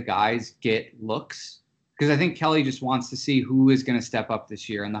lot of the guys get looks, because I think Kelly just wants to see who is going to step up this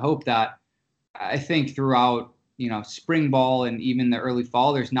year, and the hope that I think throughout, spring ball and even the early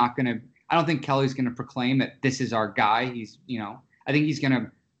fall, I don't think Kelly's going to proclaim that this is our guy. He's, I think he's going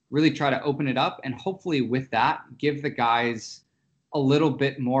to really try to open it up, and hopefully with that, give the guys a little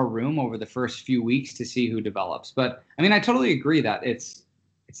bit more room over the first few weeks to see who develops. But I mean, I totally agree that it's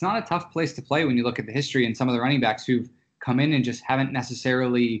not a tough place to play when you look at the history and some of the running backs who've come in and just haven't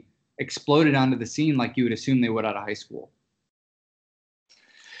necessarily exploded onto the scene like you would assume they would out of high school.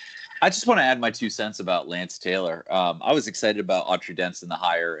 I just want to add my 2 cents about Lance Taylor. I was excited about Autry Denson, the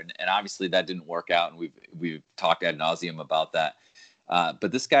hire, and obviously that didn't work out, and we've talked ad nauseum about that.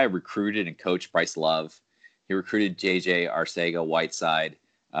 But this guy recruited and coached Bryce Love. He recruited J.J. Arcega-Whiteside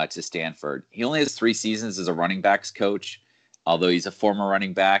to Stanford. He only has 3 seasons as a running backs coach, although he's a former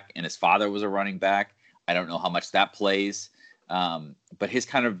running back and his father was a running back. I don't know how much that plays. But his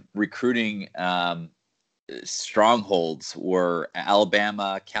kind of recruiting strongholds were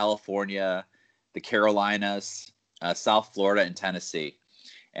Alabama, California, the Carolinas, South Florida, and Tennessee.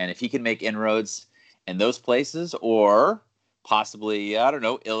 And if he can make inroads in those places, or possibly, I don't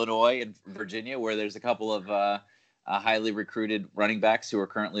know, Illinois and Virginia, where there's a couple of highly recruited running backs who are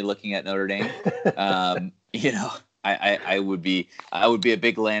currently looking at Notre Dame, I would be a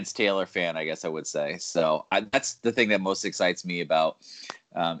big Lance Taylor fan, I guess I would say. So that's the thing that most excites me about,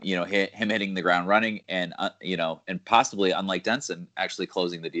 him hitting the ground running and, and possibly, unlike Denson, actually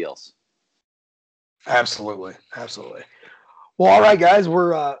closing the deals. Absolutely. Well, all right, guys,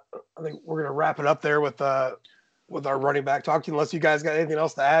 I think we're going to wrap it up there with our running back talk, unless you guys got anything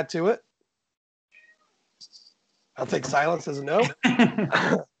else to add to it. I'll take silence as a no.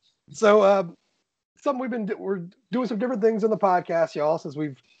 So, we're doing some different things in the podcast, y'all, since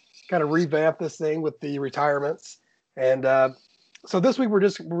we've kind of revamped this thing with the retirements. And so this week we're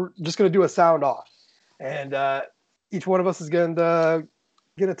just going to do a sound off, and each one of us is going to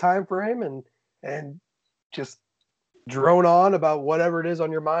get a time frame and just drone on about whatever it is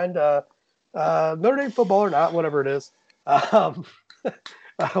on your mind, Notre Dame football or not, whatever it is.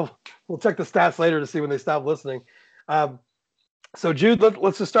 we'll check the stats later to see when they stop listening. So Jude,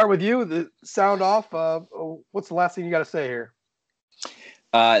 let's just start with you. The sound off. What's the last thing you got to say here?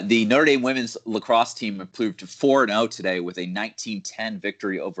 The Notre Dame women's lacrosse team improved to 4-0 today with a 19-10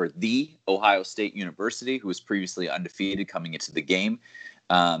 victory over the Ohio State University, who was previously undefeated coming into the game.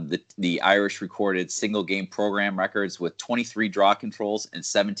 The Irish recorded single-game program records with 23 draw controls and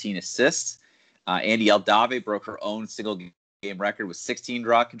 17 assists. Andy Aldave broke her own single-game record with 16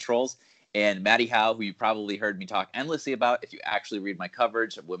 draw controls. And Maddie Howe, who you probably heard me talk endlessly about if you actually read my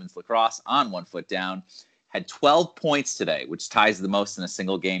coverage of women's lacrosse on One Foot Down, had 12 points today, which ties the most in a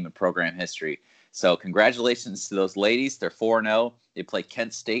single game in program history. So congratulations to those ladies. They're 4-0. They play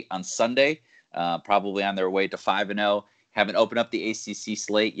Kent State on Sunday, probably on their way to 5-0. Haven't opened up the ACC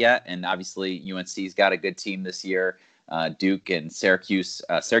slate yet, and obviously UNC's got a good team this year. Duke and Syracuse.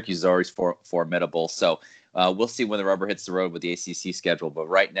 Syracuse is always formidable. So we'll see when the rubber hits the road with the ACC schedule. But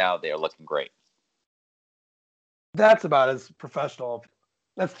right now, they are looking great. That's about as professional.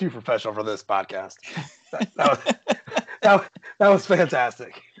 That's too professional for this podcast. That was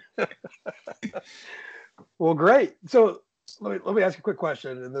fantastic. Well, great. So let me ask you a quick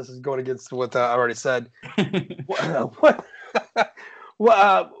question, and this is going against what I already said. What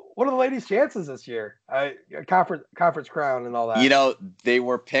are the ladies' chances this year? Conference crown and all that. You know, they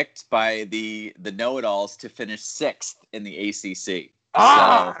were picked by the know-it-alls to finish 6th in the ACC.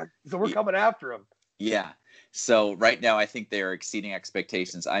 So we're coming after them. Yeah. So right now, I think they are exceeding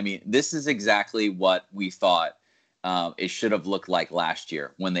expectations. I mean, this is exactly what we thought it should have looked like last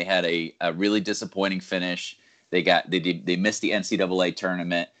year when they had a really disappointing finish. They missed the NCAA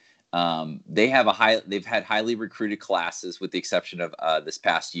tournament. They've had highly recruited classes, with the exception of this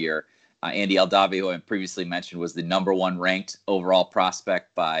past year. Andy Aldave, who I previously mentioned, was the number 1 ranked overall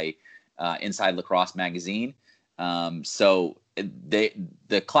prospect by Inside Lacrosse magazine. So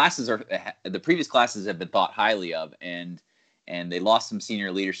the previous classes have been thought highly of, and they lost some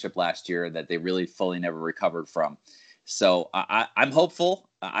senior leadership last year that they really fully never recovered from. So I'm hopeful.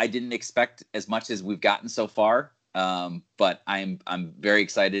 I didn't expect as much as we've gotten so far, but I'm very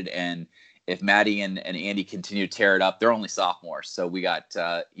excited. And if Maddie and Andy continue to tear it up, they're only sophomores, so we got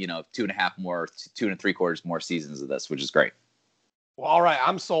 2.5 more, 2 3/4 more seasons of this, which is great. Well, all right,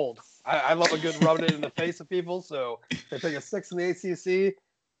 I'm sold. I love a good rubbing it in the face of people. So they pick a 6th in the ACC.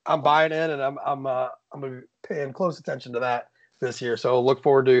 I'm buying in, and I'm gonna be paying close attention to that this year. So look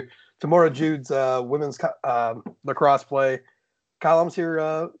forward to more of Jude's women's lacrosse play columns here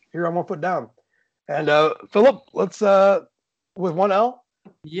on One Foot Down. And Philip, let's with 1L.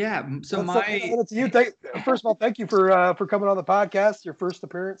 Yeah. So it's you. First of all, thank you for coming on the podcast. Your first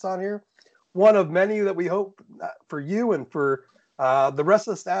appearance on here, one of many that we hope for you and for the rest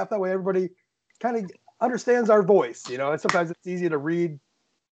of the staff. That way, everybody kind of understands our voice. You know, and sometimes it's easy to read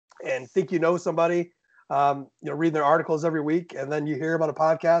and think you know somebody. Read their articles every week, and then you hear about a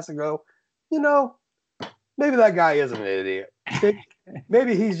podcast and go, maybe that guy isn't an idiot.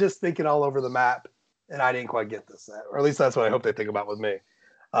 Maybe he's just thinking all over the map, and I didn't quite get this, or at least that's what I hope they think about with me.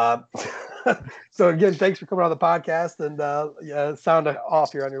 So again, thanks for coming on the podcast, and sound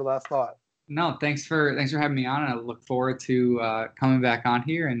off here on your last thought. No, thanks for having me on. And I look forward to coming back on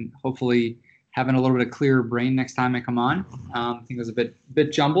here and hopefully having a little bit of clearer brain next time I come on. I think it was a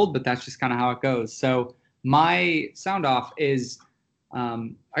bit jumbled, but that's just kind of how it goes. So my sound off is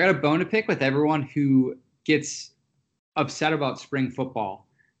I got a bone to pick with everyone who gets upset about spring football,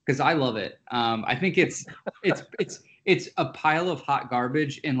 because I love it. I think it's a pile of hot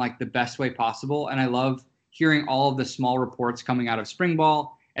garbage in like the best way possible, and I love hearing all of the small reports coming out of spring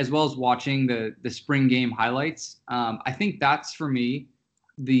ball, as well as watching the spring game highlights. I think that's, for me,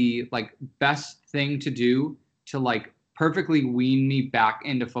 the like best thing to do to like perfectly wean me back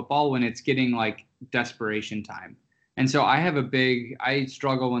into football when it's getting like desperation time. And so I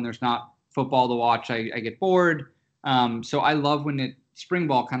struggle when there's not football to watch. I get bored. So I love when spring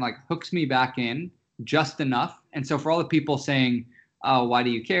ball kind of like hooks me back in just enough. And so for all the people saying, oh, why do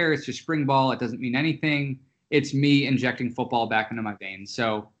you care? It's just spring ball. It doesn't mean anything. It's me injecting football back into my veins.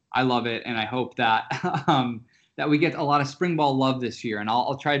 So I love it. And I hope that, that we get a lot of spring ball love this year. And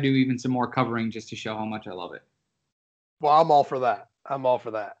I'll try to do even some more covering just to show how much I love it. Well, I'm all for that.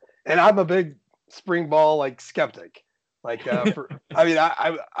 And I'm a big spring ball skeptic.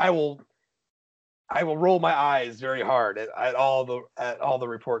 I will roll my eyes very hard at all the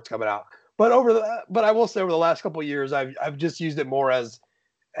reports coming out. But I will say over the last couple of years, I've just used it more as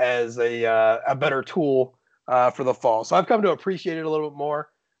a better tool for the fall. So I've come to appreciate it a little bit more.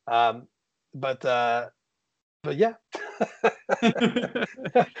 But yeah,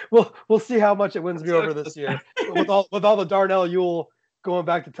 We'll see how much it wins me over this year with all the Darnell Ewell going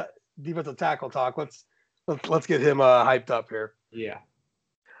back to defensive tackle talk. Let's get him hyped up here. Yeah.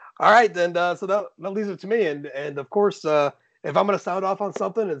 All right, then. So that leaves it to me, and of course, if I'm going to sound off on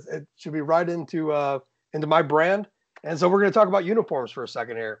something, it should be right into my brand. And so we're going to talk about uniforms for a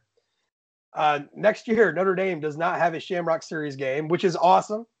second here. Next year, Notre Dame does not have a Shamrock Series game, which is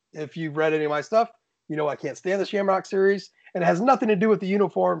awesome. If you've read any of my stuff, you know I can't stand the Shamrock Series, and it has nothing to do with the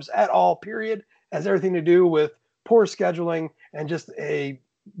uniforms at all, period. It has everything to do with poor scheduling and just a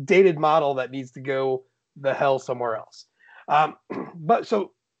dated model that needs to go the hell somewhere else. But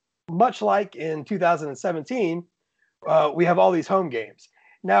so much like in 2017, we have all these home games.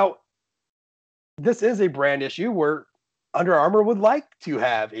 Now, this is a brand issue where Under Armour would like to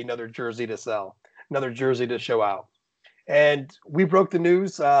have another jersey to sell, another jersey to show out. And we broke the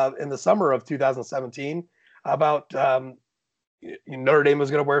news in the summer of 2017 about Notre Dame was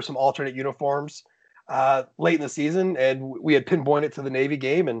going to wear some alternate uniforms late in the season, and we had pinpointed to the Navy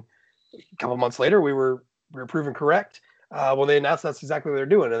game. And a couple months later, we were proven correct when they announced that's exactly what they're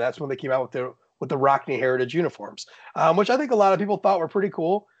doing, and that's when they came out with the Rockne Heritage uniforms, which I think a lot of people thought were pretty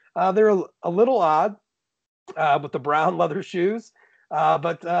cool. They're a little odd with the brown leather shoes.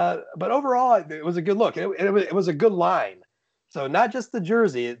 But overall, it was a good look. It was a good line. So not just the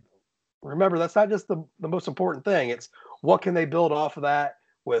jersey. Remember, that's not just the most important thing. It's what can they build off of that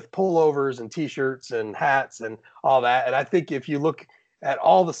with pullovers and T-shirts and hats and all that. And I think if you look at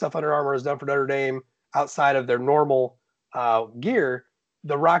all the stuff Under Armour has done for Notre Dame outside of their normal gear,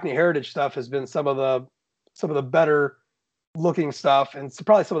 the Rockne Heritage stuff has been some of the better looking stuff, and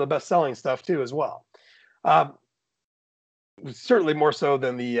probably some of the best selling stuff too as well. Certainly more so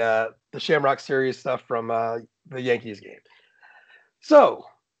than the Shamrock Series stuff from the Yankees game. So,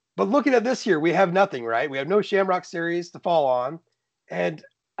 but looking at this year, we have nothing, right? We have no Shamrock Series to fall on, and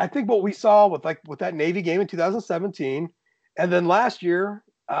I think what we saw with that Navy game in 2017, and then last year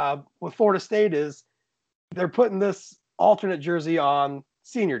with Florida State is they're putting this alternate jersey on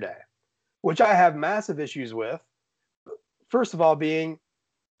Senior Day, which I have massive issues with. First of all, being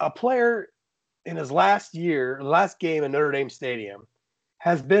a player in his last game in Notre Dame Stadium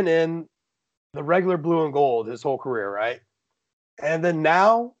has been in the regular blue and gold his whole career, right? And then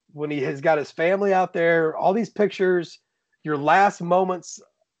now when he has got his family out there, all these pictures, your last moments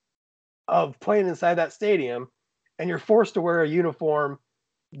of playing inside that stadium, and you're forced to wear a uniform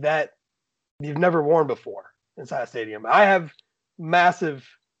that you've never worn before inside a stadium. I have massive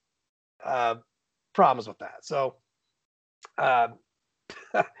problems with that. So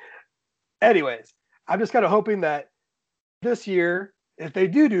anyways, I'm just kind of hoping that this year, if they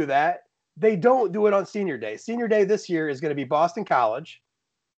do that, they don't do it on Senior Day. Senior Day this year is going to be Boston College.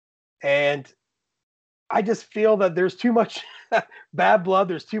 And I just feel that there's too much bad blood.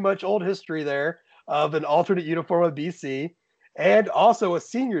 There's too much old history there of an alternate uniform with BC and also a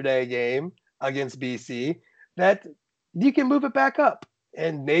Senior Day game against BC that you can move it back up.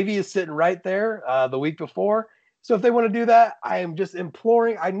 And Navy is sitting right there the week before. So if they want to do that, I am just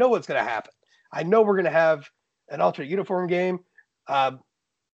imploring. I know what's going to happen. I know we're going to have an alternate uniform game.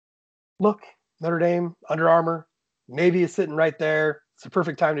 Look, Notre Dame, Under Armour, Navy is sitting right there. It's the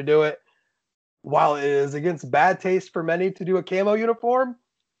perfect time to do it. While it is against bad taste for many to do a camo uniform,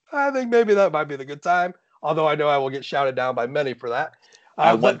 I think maybe that might be the good time. Although I know I will get shouted down by many for that.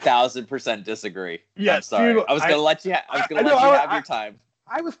 I 1000% disagree. Yeah, I'm sorry. I was going to let you have your time.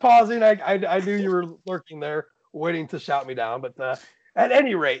 I was pausing. I knew you were lurking there, waiting to shout me down. But at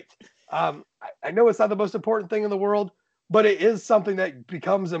any rate, I know it's not the most important thing in the world, but it is something that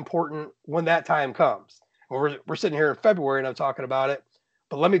becomes important when that time comes. We're sitting here in February and I'm talking about it.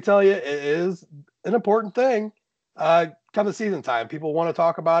 But let me tell you, it is an important thing come the season time. People want to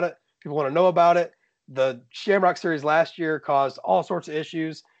talk about it. People want to know about it. The Shamrock Series last year caused all sorts of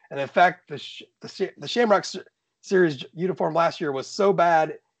issues. And in fact, the Shamrock Series uniform last year was so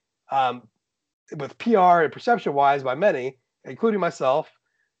bad with PR and perception-wise by many, including myself,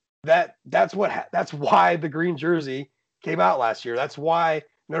 that's why the green jersey came out last year. That's why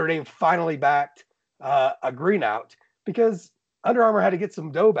Notre Dame finally backed a green out, because Under Armour had to get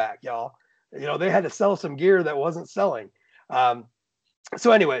some dough back, y'all. You know, they had to sell some gear that wasn't selling.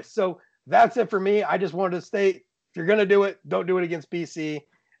 So anyway, so that's it for me. I just wanted to state, if you're going to do it, don't do it against BC.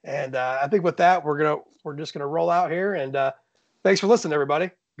 And I think with that, we're just gonna roll out here. And thanks for listening,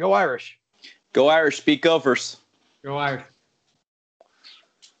 everybody. Go Irish. Go Irish. Speak Gophers. Go Irish.